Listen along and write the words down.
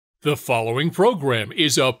The following program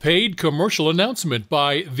is a paid commercial announcement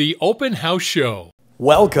by The Open House Show.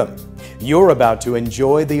 Welcome. You're about to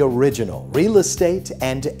enjoy the original real estate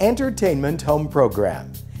and entertainment home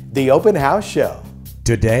program, The Open House Show.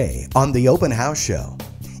 Today on The Open House Show,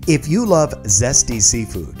 if you love zesty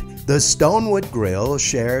seafood, the Stonewood Grill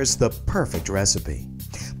shares the perfect recipe.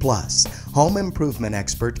 Plus, home improvement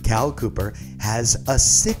expert Cal Cooper has a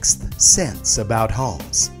sixth sense about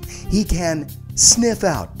homes. He can sniff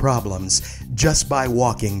out problems just by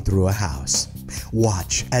walking through a house.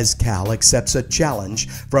 Watch as Cal accepts a challenge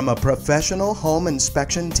from a professional home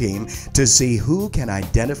inspection team to see who can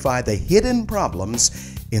identify the hidden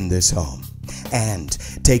problems in this home. And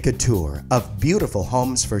take a tour of beautiful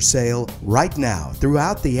homes for sale right now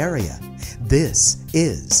throughout the area. This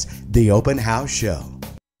is The Open House Show.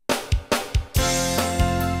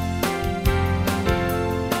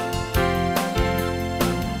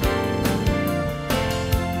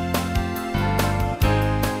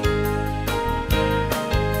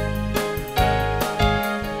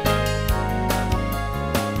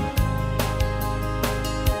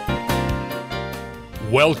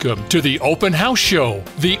 Welcome to The Open House Show,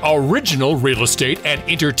 the original real estate and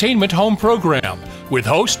entertainment home program, with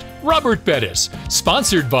host Robert Bettis,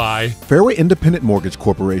 sponsored by Fairway Independent Mortgage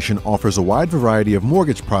Corporation offers a wide variety of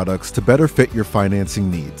mortgage products to better fit your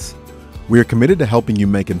financing needs. We are committed to helping you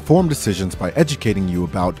make informed decisions by educating you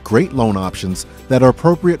about great loan options that are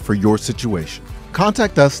appropriate for your situation.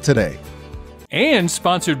 Contact us today. and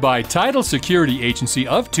sponsored by Title Security Agency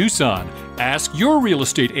of Tucson. Ask your real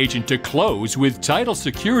estate agent to close with Title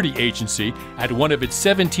Security Agency at one of its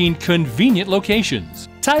 17 convenient locations.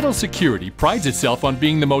 Title Security prides itself on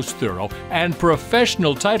being the most thorough and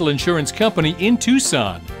professional title insurance company in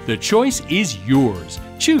Tucson. The choice is yours.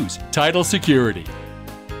 Choose Title Security.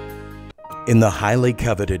 In the highly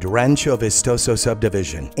coveted Rancho Vistoso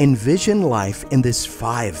subdivision, envision life in this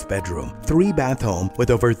 5-bedroom, 3-bath home with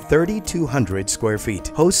over 3,200 square feet.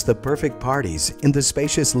 Hosts the perfect parties in the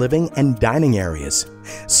spacious living and dining areas.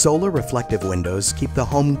 Solar reflective windows keep the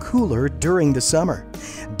home cooler during the summer.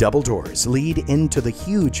 Double doors lead into the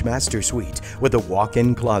huge master suite with a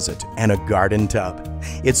walk-in closet and a garden tub.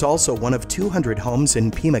 It's also one of 200 homes in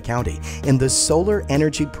Pima County in the solar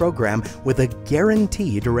energy program with a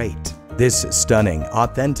guaranteed rate. This stunning,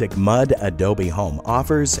 authentic mud adobe home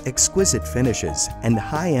offers exquisite finishes and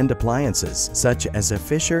high-end appliances such as a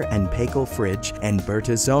Fisher & Paykel fridge and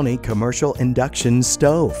Bertazzoni commercial induction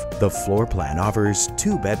stove. The floor plan offers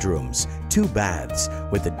 2 bedrooms, 2 baths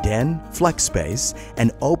with a den, flex space,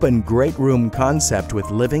 an open great room concept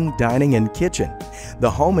with living, dining, and kitchen.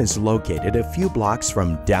 The home is located a few blocks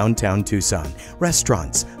from downtown Tucson.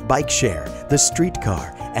 Restaurants, bike share, the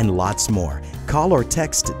streetcar, and lots more. Call or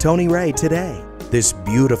text Tony Ray today. This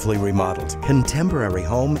beautifully remodeled, contemporary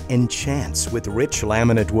home enchants with rich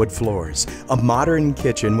laminate wood floors, a modern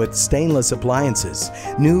kitchen with stainless appliances,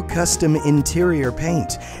 new custom interior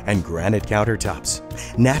paint, and granite countertops.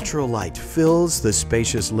 Natural light fills the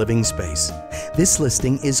spacious living space. This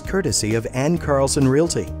listing is courtesy of Ann Carlson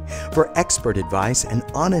Realty. For expert advice and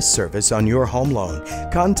honest service on your home loan,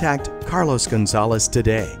 contact Carlos Gonzalez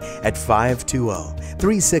today at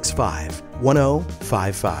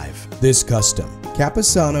 520-365-1055. This custom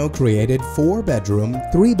Capisano created 4-bedroom,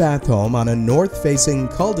 3-bath home on a north-facing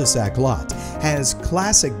cul-de-sac lot has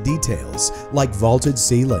classic details like vaulted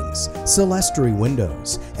ceilings, clerestory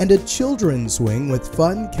windows, and a children's wing with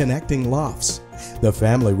fun connecting lofts. The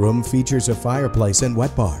family room features a fireplace and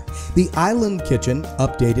wet bar. The island kitchen,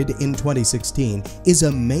 updated in 2016, is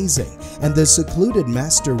amazing, and the secluded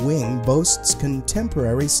master wing boasts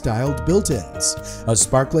contemporary-styled built-ins. A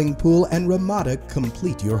sparkling pool and ramada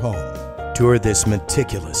complete your home. Tour this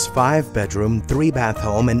meticulous 5-bedroom, 3-bath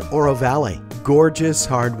home in Oro Valley. Gorgeous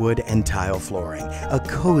hardwood and tile flooring, a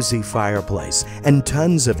cozy fireplace, and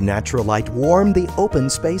tons of natural light warm the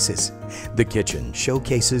open spaces. The kitchen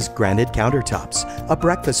showcases granite countertops, a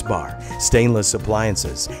breakfast bar, stainless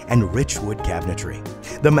appliances, and rich wood cabinetry.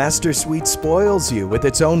 The master suite spoils you with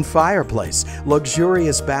its own fireplace,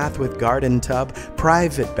 luxurious bath with garden tub,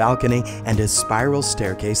 private balcony, and a spiral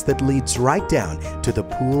staircase that leads right down to the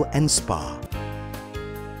pool and spa.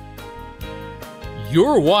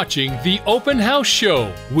 You're watching The Open House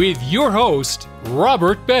Show with your host,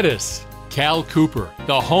 Robert Bettis, Cal Cooper,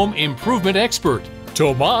 the home improvement expert,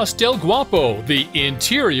 Tomas Del Guapo, the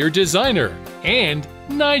interior designer, and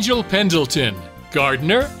Nigel Pendleton,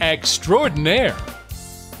 gardener extraordinaire.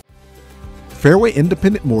 Fairway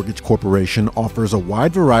Independent Mortgage Corporation offers a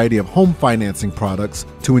wide variety of home financing products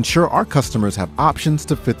to ensure our customers have options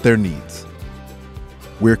to fit their needs.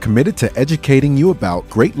 We're committed to educating you about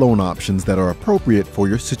great loan options that are appropriate for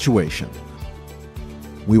your situation.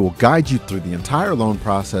 We will guide you through the entire loan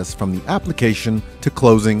process from the application to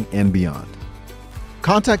closing and beyond.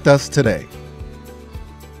 Contact us today.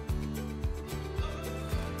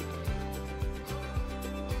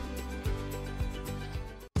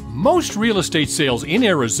 Most real estate sales in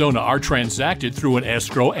Arizona are transacted through an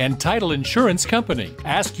escrow and title insurance company.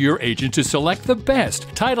 Ask your agent to select the best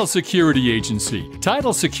title security agency.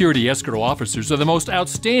 Title security escrow officers are the most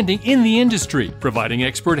outstanding in the industry, providing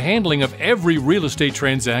expert handling of every real estate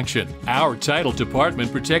transaction. Our title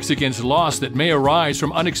department protects against loss that may arise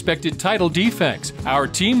from unexpected title defects. Our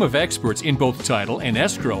team of experts in both title and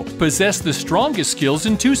escrow possess the strongest skills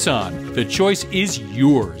in Tucson. The choice is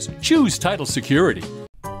yours. Choose Title Security.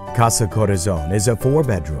 Casa Corazon is a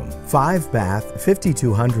 4-bedroom, 5-bath,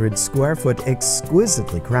 5,200 square foot,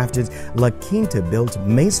 exquisitely crafted La Quinta-built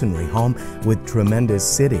masonry home with tremendous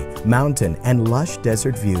city, mountain, and lush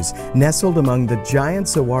desert views nestled among the giant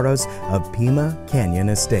saguaros of Pima Canyon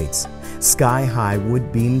Estates. Sky-high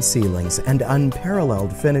wood beam ceilings and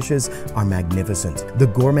unparalleled finishes are magnificent. The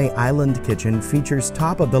gourmet island kitchen features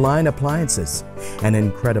top-of-the-line appliances. An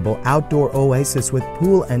incredible outdoor oasis with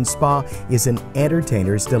pool and spa is an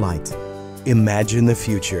entertainer's delight. Imagine the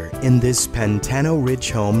future in this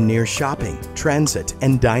Pantano-rich home near shopping, transit,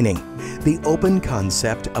 and dining. The open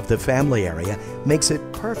concept of the family area makes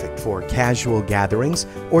it perfect for casual gatherings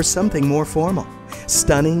or something more formal.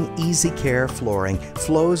 Stunning, easy-care flooring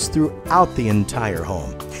flows throughout the entire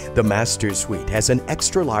home. The master suite has an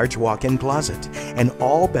extra-large walk-in closet, and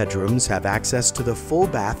all bedrooms have access to the full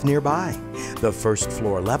bath nearby. The first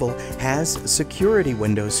floor level has security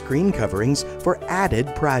window screen coverings for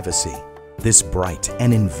added privacy. This bright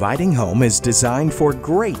and inviting home is designed for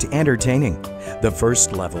great entertaining. The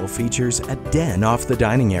first level features a den off the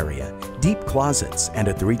dining area, deep closets, and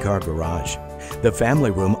a 3-car garage. The family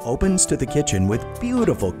room opens to the kitchen with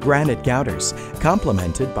beautiful granite counters,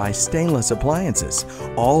 complemented by stainless appliances,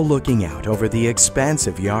 all looking out over the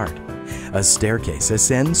expansive yard. A staircase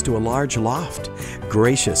ascends to a large loft.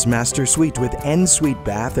 Gracious master suite with ensuite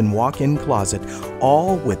bath and walk-in closet,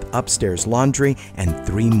 all with upstairs laundry and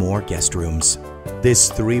 3 more guest rooms.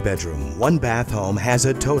 This 3-bedroom, 1-bath home has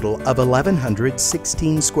a total of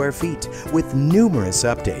 1,116 square feet with numerous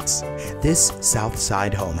updates. This south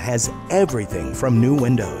side home has everything from new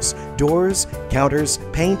windows, doors, counters,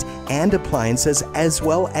 paint, and appliances, as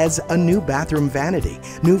well as a new bathroom vanity,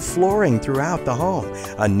 new flooring throughout the home,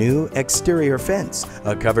 a new exterior fence,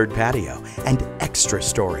 a covered patio, and extra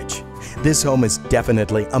storage. This home is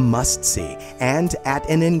definitely a must-see and at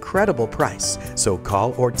an incredible price, so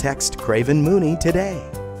call or text Craven Mooney today.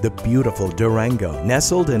 The beautiful Durango,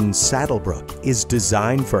 nestled in Saddlebrook, is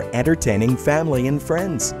designed for entertaining family and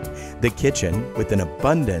friends. The kitchen, with an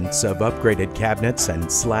abundance of upgraded cabinets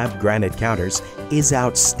and slab granite counters, is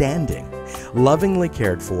outstanding. Lovingly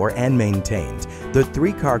cared for and maintained, the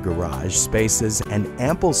 3-car garage spaces and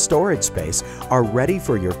ample storage space are ready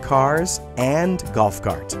for your cars and golf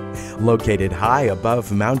cart. Located high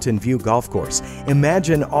above Mountain View Golf Course,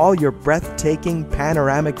 imagine all your breathtaking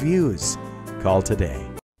panoramic views. Call today.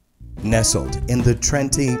 Nestled in the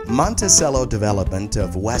trendy Monticello development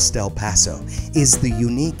of West El Paso is the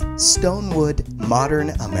unique Stonewood Modern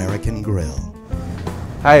American Grill.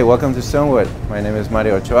 Hi, welcome to Stonewood. My name is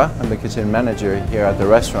Mario Ochoa. I'm the kitchen manager here at the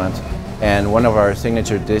restaurant. And one of our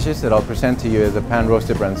signature dishes that I'll present to you is a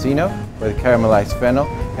pan-roasted branzino with caramelized fennel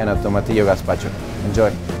and a tomatillo gazpacho.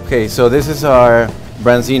 Enjoy. Okay, so this is our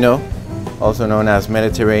branzino, also known as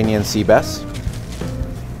Mediterranean sea bass.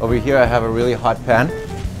 Over here I have a really hot pan.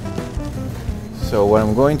 So what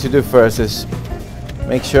I'm going to do first is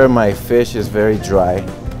make sure my fish is very dry.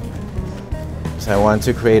 So I want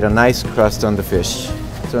to create a nice crust on the fish.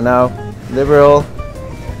 So now, liberal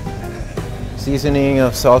seasoning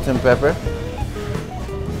of salt and pepper.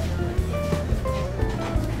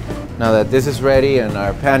 Now that this is ready and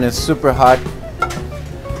our pan is super hot,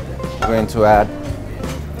 I'm going to add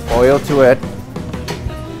oil to it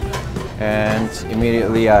and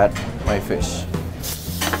immediately add my fish.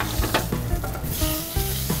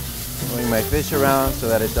 Moving my fish around so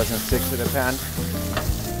that it doesn't stick to the pan.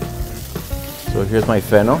 So here's my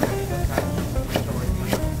fennel.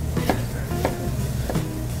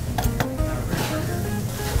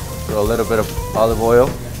 Throw a little bit of olive oil.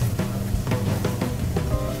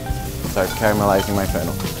 Start caramelizing my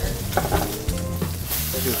fennel.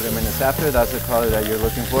 2-3 minutes after, that's the color that you're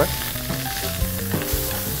looking for.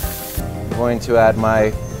 I'm going to add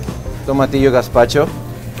my tomatillo gazpacho.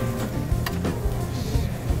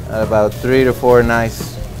 Add about 3 to 4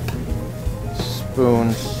 nice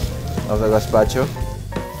spoons of the gazpacho.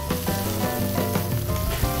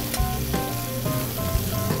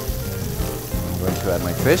 to add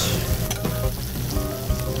my fish.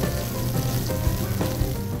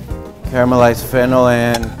 Caramelized fennel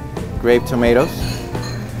and grape tomatoes.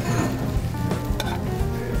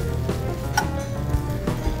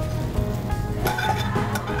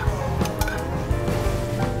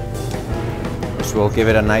 Which will give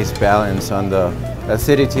it a nice balance on the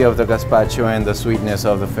acidity of the gazpacho and the sweetness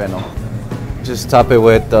of the fennel. Just top it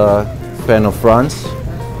with the fennel fronds,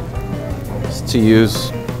 just to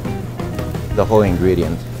use the whole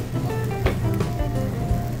ingredient.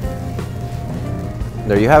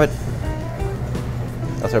 There you have it.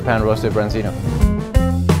 That's our pan-roasted branzino.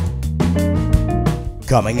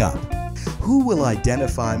 Coming up, who will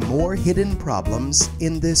identify more hidden problems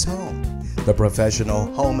in this home? The professional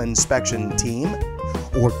home inspection team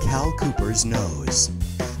or Cal Cooper's nose?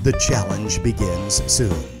 The challenge begins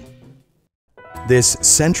soon. This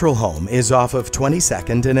central home is off of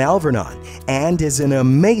 22nd and Alvernon and is an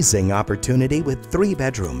amazing opportunity with 3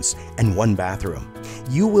 bedrooms and 1 bathroom.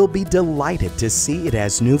 You will be delighted to see it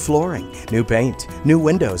has new flooring, new paint, new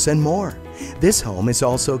windows, and more. This home is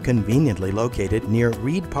also conveniently located near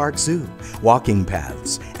Reed Park Zoo, walking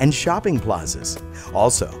paths, and shopping plazas.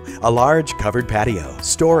 Also, a large covered patio,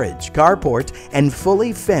 storage, carport, and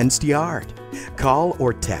fully fenced yard. Call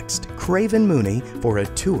or text Craven Mooney for a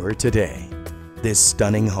tour today. This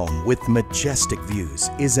stunning home with majestic views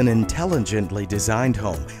is an intelligently designed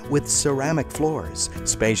home with ceramic floors,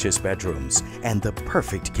 spacious bedrooms, and the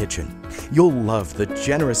perfect kitchen. You'll love the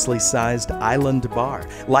generously sized island bar,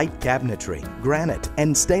 light cabinetry, granite,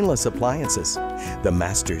 and stainless appliances. The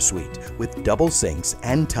master suite with double sinks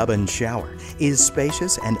and tub and shower is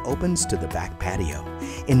spacious and opens to the back patio.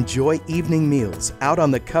 Enjoy evening meals out on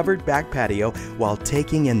the covered back patio while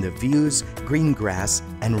taking in the views, green grass,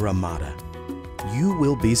 and Ramada. You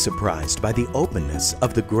will be surprised by the openness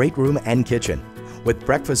of the great room and kitchen. With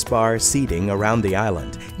breakfast bar seating around the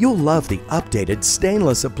island, you'll love the updated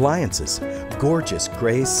stainless appliances, gorgeous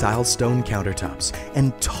gray silestone countertops,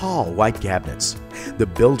 and tall white cabinets. The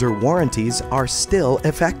builder warranties are still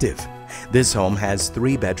effective. This home has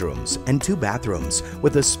 3 bedrooms and 2 bathrooms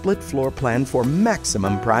with a split floor plan for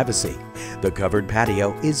maximum privacy. The covered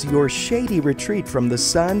patio is your shady retreat from the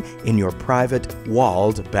sun in your private,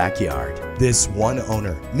 walled backyard. This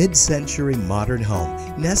one-owner, mid-century modern home,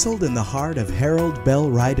 nestled in the heart of Harold Bell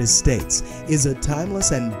Wright Estates, is a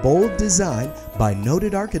timeless and bold design by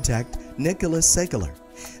noted architect Nicholas Sekler.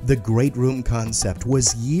 The great room concept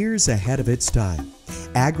was years ahead of its time.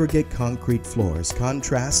 Aggregate concrete floors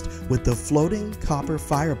contrast with the floating copper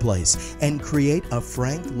fireplace and create a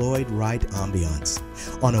Frank Lloyd Wright ambiance.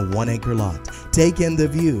 On a 1-acre lot, take in the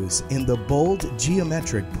views in the bold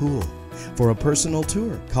geometric pool. For a personal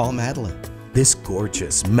tour, call Madeline. This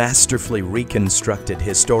gorgeous, masterfully reconstructed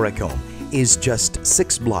historic home is just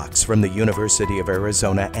 6 blocks from the University of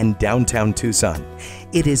Arizona and downtown Tucson.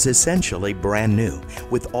 It is essentially brand new,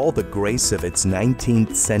 with all the grace of its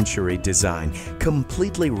 19th century design,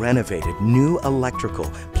 completely renovated new electrical,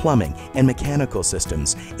 plumbing, and mechanical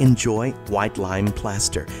systems. Enjoy white lime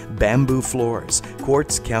plaster, bamboo floors,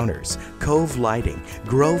 quartz counters, cove lighting,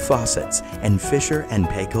 grow faucets, and Fisher &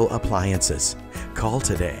 Paykel appliances. Call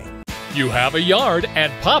today. You have a yard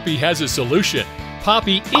and Poppy has a solution.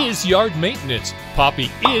 Poppy is yard maintenance.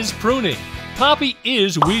 Poppy is pruning. Poppy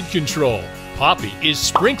is weed control. Poppy is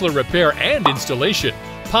sprinkler repair and installation.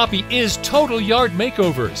 Poppy is total yard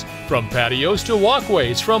makeovers. From patios to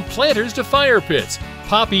walkways, from planters to fire pits,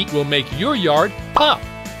 Poppy will make your yard pop.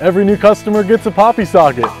 Every new customer gets a Poppy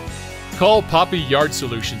socket. Call Poppy Yard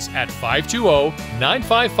Solutions at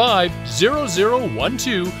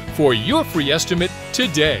 520-955-0012 for your free estimate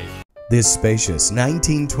today. This spacious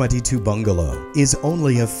 1922 bungalow is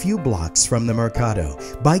only a few blocks from the Mercado,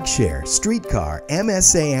 bike share, streetcar,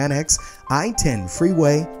 MSA Annex, I-10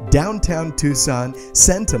 freeway, downtown Tucson,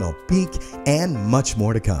 Sentinel Peak, and much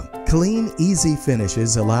more to come. Clean, easy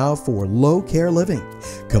finishes allow for low-care living.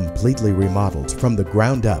 Completely remodeled from the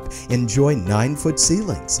ground up, enjoy 9-foot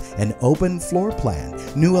ceilings, an open floor plan,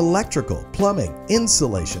 new electrical, plumbing,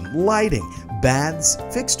 insulation, lighting, baths,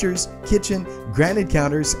 fixtures, kitchen, granite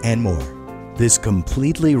counters, and more. This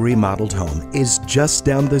completely remodeled home is just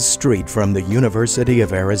down the street from the University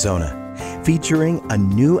of Arizona, featuring a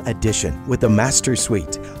new addition with a master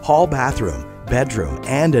suite, hall bathroom, bedroom,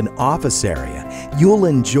 and an office area. You'll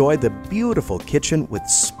enjoy the beautiful kitchen with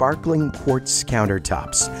sparkling quartz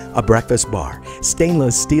countertops, a breakfast bar,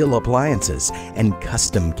 stainless steel appliances, and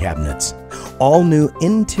custom cabinets. All new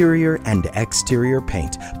interior and exterior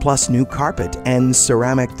paint, plus new carpet and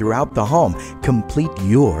ceramic throughout the home complete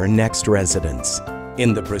your next residence.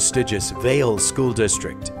 In the prestigious Vale School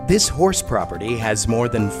District, this horse property has more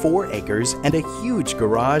than 4 acres and a huge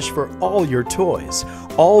garage for all your toys,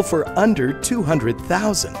 all for under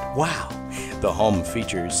 $200,000. Wow! The home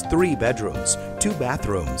features 3 bedrooms, 2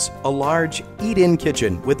 bathrooms, a large eat-in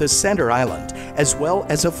kitchen with a center island, as well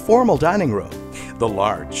as a formal dining room. The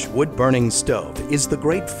large wood-burning stove is the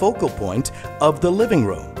great focal point of the living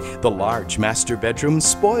room. The large master bedroom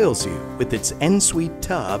spoils you with its ensuite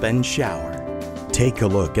tub and shower. Take a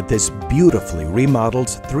look at this beautifully remodeled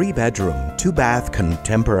 3-bedroom, 2-bath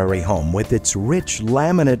contemporary home with its rich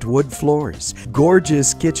laminate wood floors,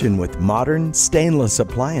 gorgeous kitchen with modern stainless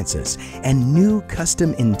appliances, and new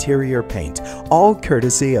custom interior paint, all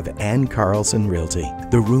courtesy of Ann Carlson Realty.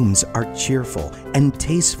 The rooms are cheerful and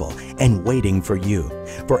tasteful and waiting for you.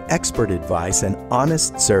 For expert advice and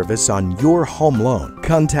honest service on your home loan,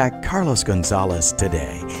 contact Carlos Gonzalez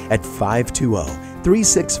today at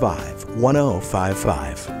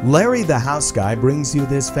 520-365-1055. Larry the House Guy brings you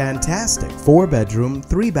this fantastic 4-bedroom,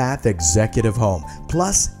 3-bath executive home,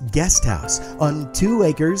 plus guest house on 2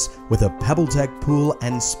 acres with a PebbleTech pool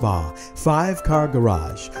and spa, 5-car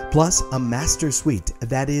garage, plus a master suite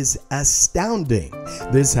that is astounding.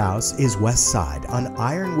 This house is west side on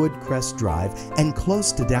Ironwood Crest Drive and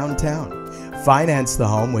close to downtown. Finance the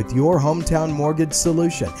home with your hometown mortgage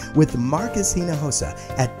solution with Marcus Hinojosa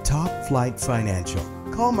at Top Flight Financial.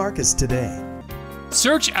 Call Marcus today.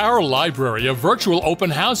 Search our library of virtual open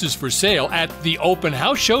houses for sale at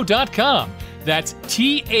theopenhouseshow.com. That's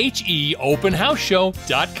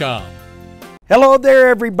THEOpenHouseShow.com. Hello there,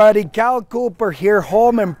 everybody. Cal Cooper here,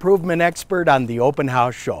 home improvement expert on the Open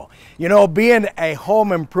House Show. You know, being a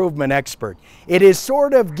home improvement expert, it has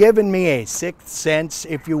sort of given me a sixth sense,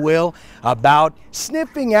 if you will, about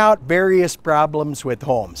sniffing out various problems with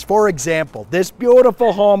homes. For example, this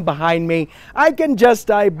beautiful home behind me, I can just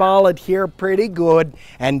eyeball it here pretty good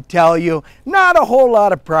and tell you not a whole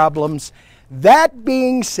lot of problems. That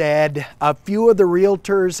being said, a few of the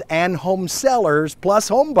realtors and home sellers, plus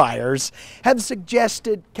home buyers, have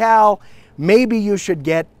suggested, Cal, maybe you should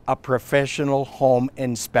get a professional home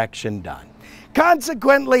inspection done.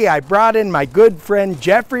 Consequently, I brought in my good friend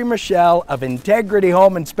Jeffrey Michelle of Integrity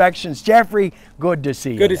Home Inspections. Jeffrey, good to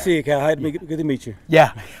see you. Good to see you, Cal. Good to meet you.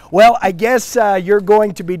 Yeah. Well, I guess you're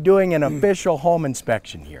going to be doing an official home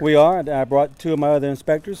inspection here. We are. I brought 2 of my other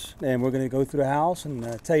inspectors, and we're going to go through the house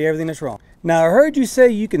and tell you everything that's wrong. Now, I heard you say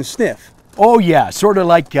you can sniff. Oh, yeah. Sort of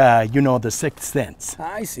like, you know, the sixth sense.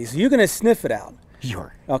 I see. So you're going to sniff it out.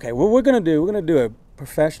 Sure. Okay. What we're going to do a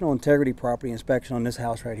professional integrity property inspection on this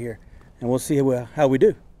house right here, and we'll see how we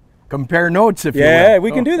do. Compare notes, if you will. Yeah,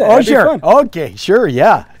 we can do that. Oh, That'd be sure. fun. Okay, sure,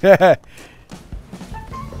 yeah.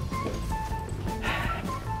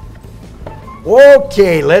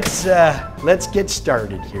 Okay, let's get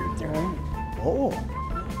started here. Oh.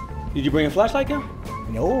 Did you bring a flashlight, Cal?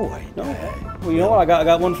 No. No. Well, you know what? I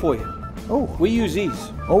got one for you. Oh. We use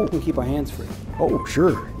these. Oh. We keep our hands free. Oh,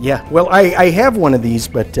 sure. Yeah. Well, I have one of these,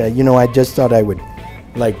 but you know, I just thought I would,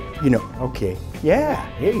 like, you know. Okay. Yeah.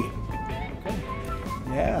 Hey. Okay.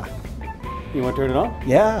 Yeah. You want to turn it on?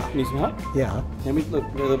 Yeah. Need some help? Yeah. Let me look.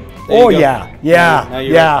 Oh, yeah. Yeah. Now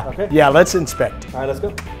you're Yeah. okay. Yeah. Let's inspect. All right, let's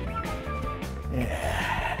go.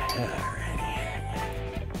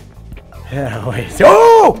 Yeah, wait.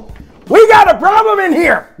 Oh! We got a problem in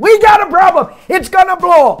here! We got a problem! It's gonna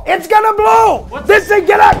blow! It's gonna blow! This thing,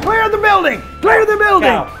 get out! Clear the building! Clear the building!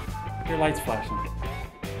 Cal, your light's flashing.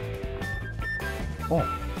 Oh.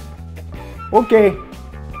 Okay.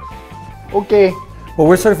 Okay. Well,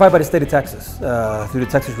 we're certified by the state of Texas through the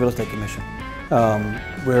Texas Real Estate Commission.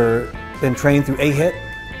 We're been trained through AHIT,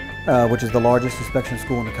 which is the largest inspection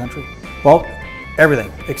school in the country. Well,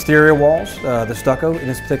 everything. Exterior walls, the stucco. In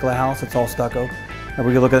this particular house, it's all stucco. And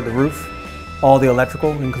we're going to look at the roof, all the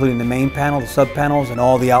electrical, including the main panel, the sub panels, and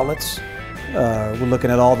all the outlets. We're looking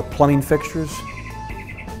at all the plumbing fixtures.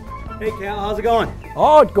 Hey, Cal, how's it going?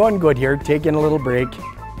 Oh, it's going good here. Taking a little break.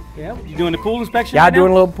 Yeah, you doing the pool inspection? Yeah, right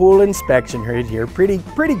doing a now? little pool inspection right here. Pretty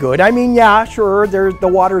good. I mean, yeah, sure. The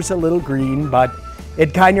water's a little green, but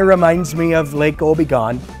it kind of reminds me of Lake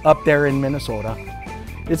Obigon up there in Minnesota.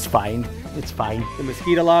 It's fine. It's fine. The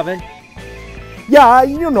mosquito larvae? Yeah,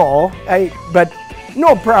 you know, but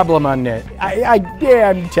no problem on that.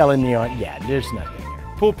 I'm telling you, yeah, there's nothing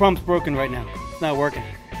there. Pool pump's broken right now. It's not working.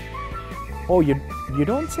 Oh, you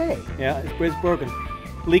don't say. Yeah, it's broken.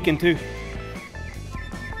 Leaking too.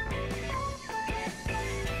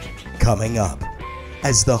 Coming up,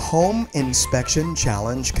 as the home inspection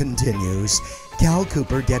challenge continues, Cal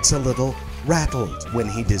Cooper gets a little rattled when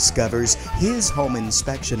he discovers his home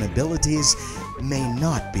inspection abilities may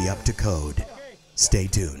not be up to code. Stay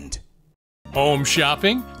tuned. Home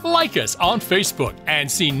shopping? Like us on Facebook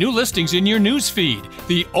and see new listings in your news feed.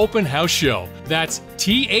 The Open House Show. That's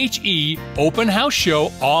THE Open House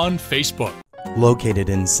Show on Facebook. Located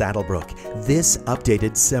in Saddlebrook, this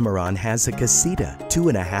updated Cimarron has a casita,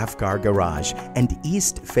 2.5-car garage, and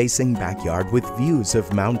east-facing backyard with views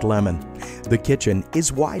of Mount Lemmon. The kitchen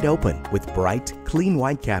is wide open with bright, clean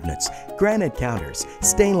white cabinets, granite counters,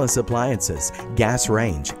 stainless appliances, gas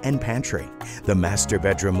range, and pantry. The master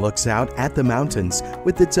bedroom looks out at the mountains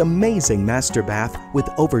with its amazing master bath with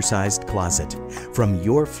oversized closet. From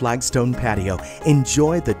your flagstone patio,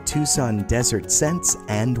 enjoy the Tucson desert scents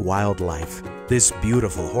and wildlife. This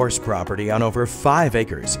beautiful horse property on over 5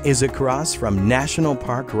 acres is across from National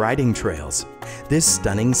Park riding trails. This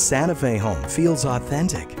stunning Santa Fe home feels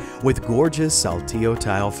authentic with gorgeous Saltillo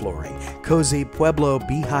tile flooring, cozy Pueblo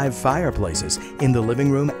beehive fireplaces in the living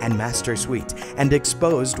room and master suite, and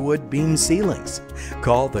exposed wood beam ceilings.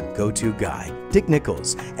 Call the go-to guy, Dick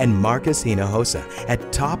Nichols and Marcus Hinojosa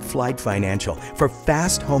at Top Flight Financial for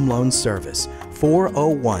fast home loan service,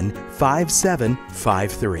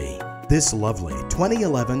 401-5753. This lovely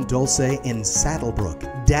 2011 Dulce in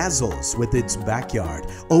Saddlebrook dazzles with its backyard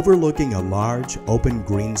overlooking a large open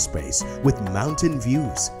green space with mountain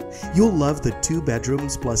views. You'll love the 2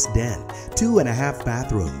 bedrooms plus den, 2.5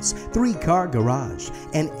 bathrooms, 3-car garage,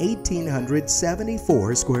 and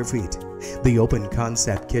 1,874 square feet. The open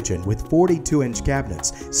concept kitchen with 42-inch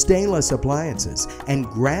cabinets, stainless appliances, and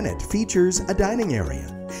granite features a dining area.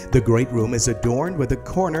 The great room is adorned with a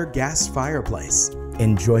corner gas fireplace.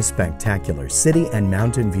 Enjoy spectacular city and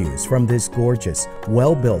mountain views from this gorgeous,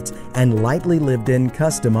 well-built, and lightly lived-in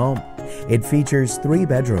custom home. It features 3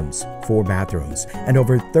 bedrooms, 4 bathrooms, and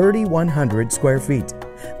over 3,100 square feet.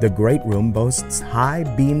 The great room boasts high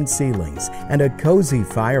beamed ceilings and a cozy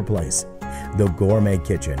fireplace. The gourmet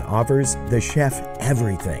kitchen offers the chef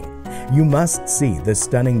everything. You must see the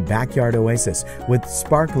stunning backyard oasis with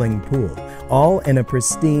sparkling pool, all in a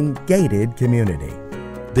pristine, gated community.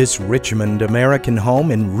 This Richmond American home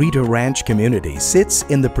in Rita Ranch community sits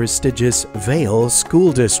in the prestigious Vale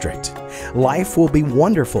School District. Life will be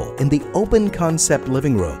wonderful in the open concept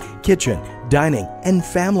living room, kitchen, dining, and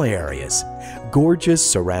family areas. Gorgeous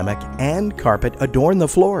ceramic and carpet adorn the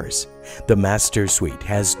floors. The master suite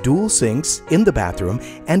has dual sinks in the bathroom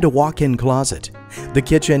and a walk-in closet. The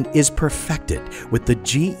kitchen is perfected with the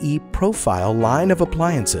GE Profile line of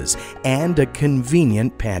appliances and a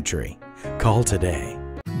convenient pantry. Call today.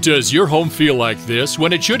 Does your home feel like this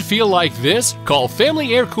when it should feel like this? Call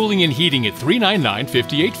Family Air Cooling and Heating at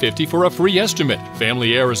 399-5850 for a free estimate.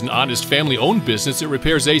 Family Air is an honest family-owned business that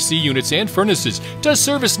repairs AC units and furnaces, does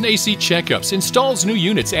service and AC checkups, installs new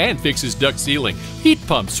units, and fixes duct sealing, heat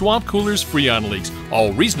pumps, swamp coolers, Freon leaks,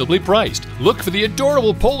 all reasonably priced. Look for the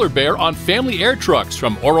adorable polar bear on Family Air trucks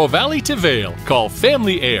from Oro Valley to Vale. Call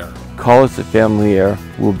Family Air. Call us at Family Air.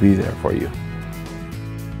 We'll be there for you.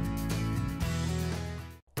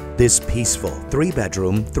 This peaceful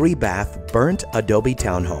 3-bedroom, 3-bath, burnt adobe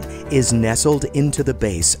townhome is nestled into the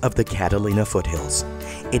base of the Catalina foothills.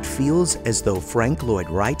 It feels as though Frank Lloyd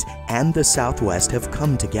Wright and the Southwest have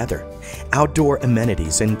come together. Outdoor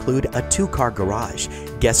amenities include a 2-car garage,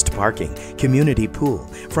 guest parking, community pool,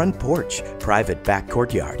 front porch, private back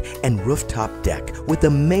courtyard, and rooftop deck with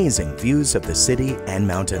amazing views of the city and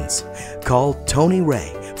mountains. Call Tony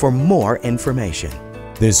Ray for more information.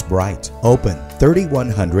 This bright, open,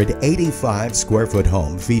 3,185 square foot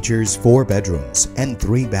home features 4 bedrooms and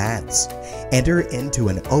 3 baths. Enter into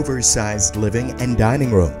an oversized living and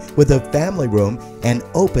dining room with a family room and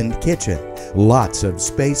open kitchen. Lots of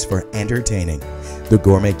space for entertaining. The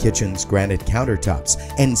gourmet kitchen's granite countertops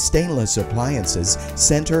and stainless appliances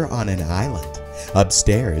center on an island.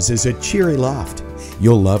 Upstairs is a cheery loft.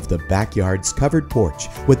 You'll love the backyard's covered porch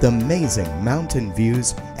with amazing mountain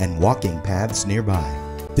views and walking paths nearby.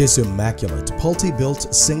 This immaculate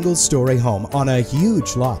Pulte-built single-story home on a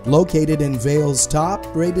huge lot located in Vale's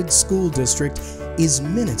top-rated school district is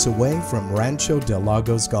minutes away from Rancho de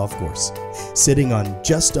Lagos Golf Course. Sitting on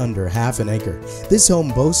just under half an acre, this home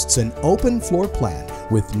boasts an open floor plan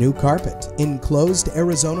with new carpet, enclosed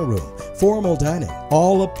Arizona room, formal dining,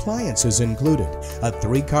 all appliances included, a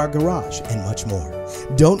 3-car garage, and much more.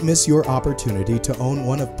 Don't miss your opportunity to own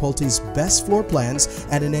one of Pulte's best floor plans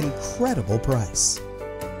at an incredible price.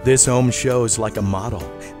 This home shows like a model.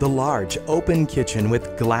 The large open kitchen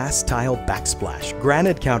with glass tile backsplash,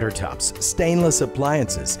 granite countertops, stainless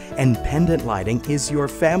appliances, and pendant lighting is your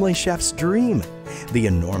family chef's dream. The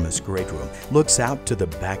enormous great room looks out to the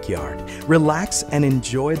backyard. Relax and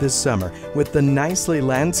enjoy the summer with the nicely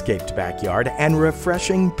landscaped backyard and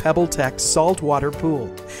refreshing PebbleTech saltwater pool.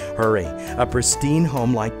 Hurry, a pristine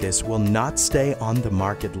home like this will not stay on the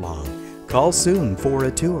market long. Call soon for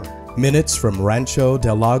a tour. Minutes from Rancho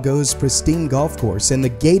Del Lago's pristine golf course in the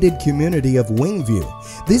gated community of Wingview,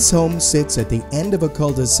 this home sits at the end of a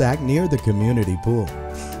cul-de-sac near the community pool.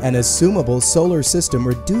 An assumable solar system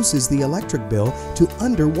reduces the electric bill to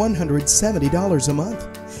under $170 a month.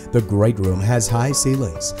 The great room has high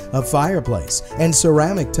ceilings, a fireplace, and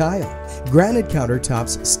ceramic tile, granite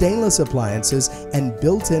countertops, stainless appliances, and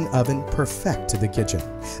built-in oven perfect to the kitchen.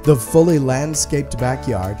 The fully landscaped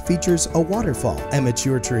backyard features a waterfall and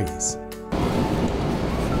mature trees.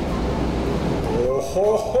 Oh,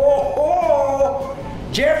 ho, ho, ho!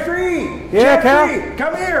 Jeffrey! Yeah, Jeffrey,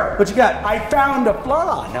 come here! What you got? I found a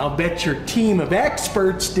flaw, and I'll bet your team of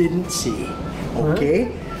experts didn't see.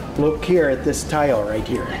 Okay? Look here at this tile right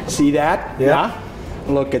here. See that? Yeah.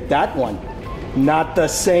 Look at that one. Not the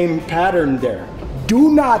same pattern there.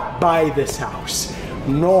 Do not buy this house.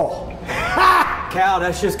 No. Ha! Cal,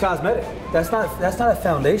 that's just cosmetic. That's not a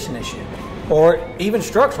foundation issue, or even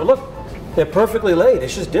structural. Look, they're perfectly laid.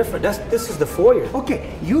 It's just different. This is the foyer.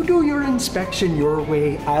 Okay, you do your inspection your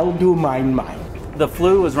way. I'll do mine. The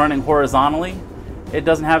flue is running horizontally. It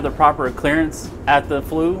doesn't have the proper clearance at the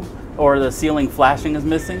flue, or the ceiling flashing is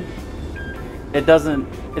missing.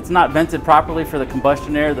 It's not vented properly for the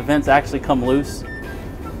combustion air. The vents actually come loose.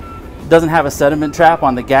 It doesn't have a sediment trap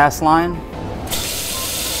on the gas line.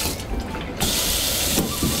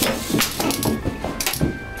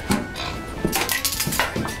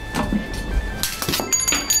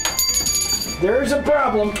 There's a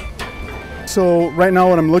problem. So right now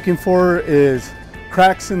what I'm looking for is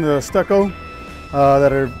cracks in the stucco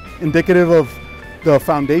that are indicative of the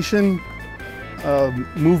foundation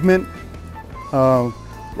movement. I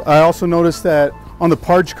also noticed that on the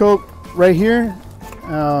parge coat right here,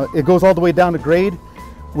 it goes all the way down to grade,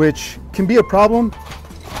 which can be a problem.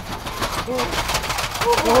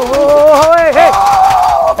 Oh, hey, hey!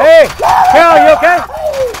 Hey, Cal, you okay?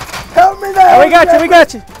 Help me down. We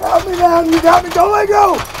got you. Help me down. You got me. Don't let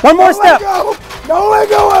go. One more step. Don't let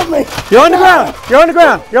go of me. You're on the ground. You're on the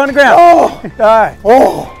ground. You're on the ground. Oh. All right.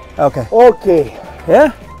 Oh. Okay. Okay.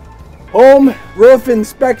 Yeah? Home roof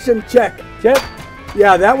inspection check. Check.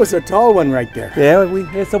 Yeah, that was a tall one right there. Yeah,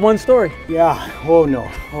 it's a one story. Yeah. Oh no.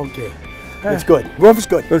 Okay. It's good. Roof is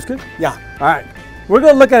good. Roof's good? Yeah. All right. We're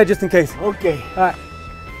going to look at it just in case. Okay. All right.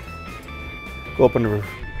 Go up on the roof.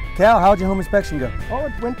 Cal, how'd your home inspection go? Oh,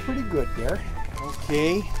 it went pretty good there.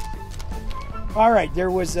 Okay. All right,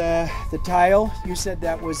 there was the tile. You said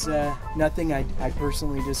that was nothing. I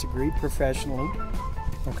personally disagree professionally.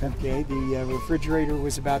 Okay. Okay, the refrigerator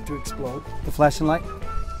was about to explode. The flashing light?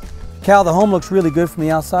 Cal, the home looks really good from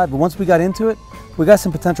the outside, but once we got into it, we got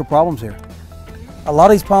some potential problems here. A lot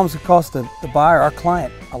of these problems could cost the buyer, our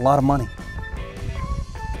client, a lot of money.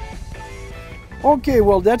 Okay,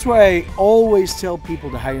 well, that's why I always tell people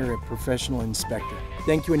to hire a professional inspector.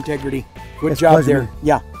 Thank you, Integrity. Good It's a job pleasure, there. man.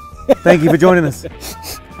 Yeah. Thank you for joining us.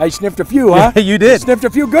 I sniffed a few, huh? Yeah, you did. Sniffed a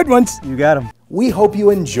few good ones. You got them. We hope you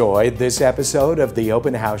enjoyed this episode of the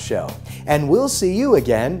Open House Show, and we'll see you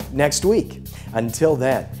again next week. Until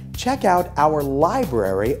then, check out our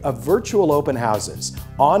library of virtual open houses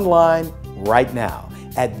online right now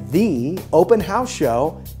at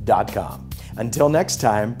theopenhouseshow.com. Until next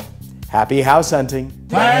time, happy house hunting.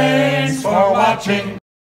 Thanks for watching.